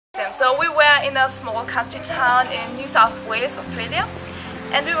experience. So we were in a small country town in New South Wales, Australia,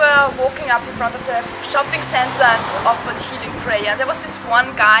 and we were walking up in front of the shopping centre and offered healing prayer. And there was this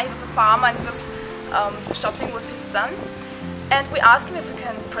one guy, he was a farmer, and he was shopping with his son. And we asked him if we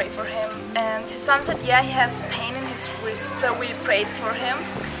can pray for him, and his son said yeah, he has pain in his wrist, so we prayed for him.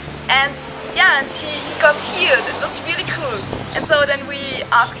 And yeah, and he got healed. It was really cool. And so then we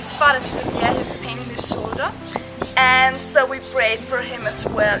asked his father, and he said yeah, he has pain in his shoulder. And so we prayed for him as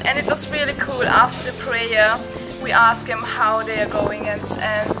well. And it was really cool. After the prayer, we asked him how they are going, and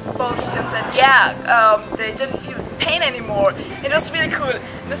both of them said yeah, they didn't feel pain anymore. It was really cool.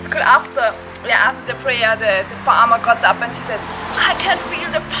 It was cool. After the prayer, the farmer got up and he said, I can feel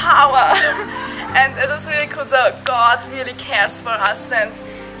the power. And it was really cool. So God really cares for us, and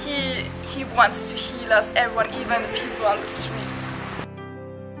He wants to heal us, everyone, even the people on the street.